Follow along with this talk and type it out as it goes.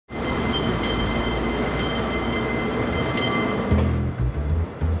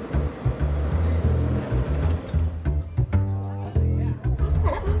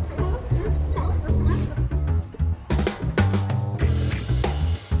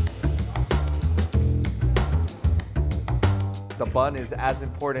bun is as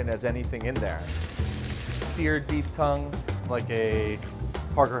important as anything in there. Seared beef tongue, like a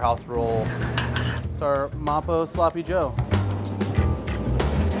Parker House roll. It's our Mapo Sloppy Joe.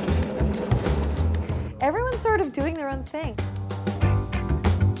 Everyone's sort of doing their own thing.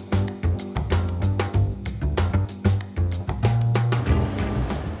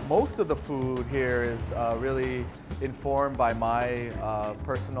 Most of the food here is really informed by my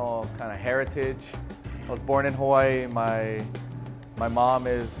personal kind of heritage. I was born in Hawaii. My mom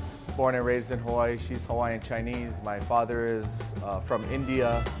is born and raised in Hawaii. She's Hawaiian Chinese. My father is from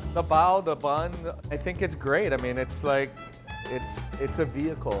India. The bao, the bun, I think it's great. I mean, it's like, it's a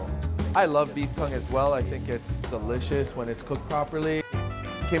vehicle. I love beef tongue as well. I think it's delicious when it's cooked properly.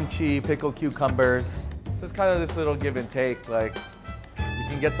 Kimchi, pickled cucumbers. So it's kind of this little give and take. Like, you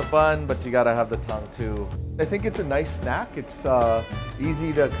can get the bun, but you gotta have the tongue too. I think it's a nice snack. It's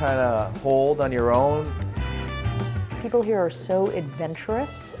easy to kind of hold on your own. People here are so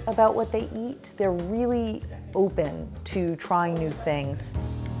adventurous about what they eat. They're really open to trying new things.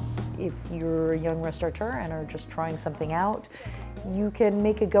 If you're a young restaurateur and are just trying something out, you can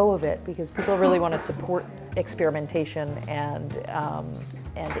make a go of it because people really want to support experimentation and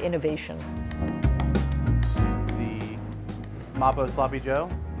innovation. The Mapo Sloppy Joe,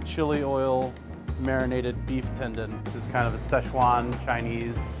 chili oil marinated beef tendon. This is kind of a Szechuan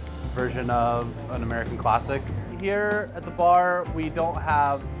Chinese version of an American classic. Here at the bar, we don't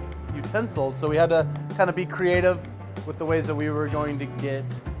have utensils, so we had to kind of be creative with the ways that we were going to get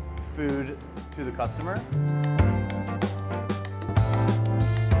food to the customer.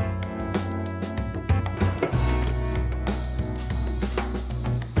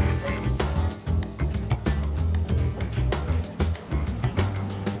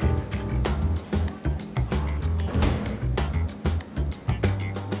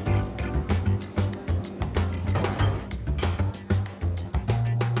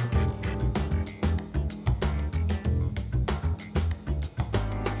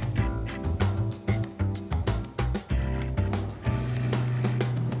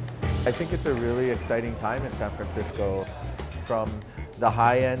 I think it's a really exciting time in San Francisco, from the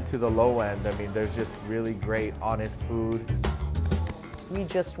high end to the low end. I mean, there's just really great, honest food. We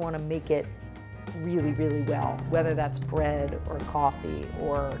just want to make it really, really well, whether that's bread or coffee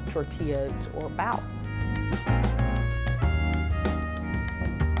or tortillas or bao.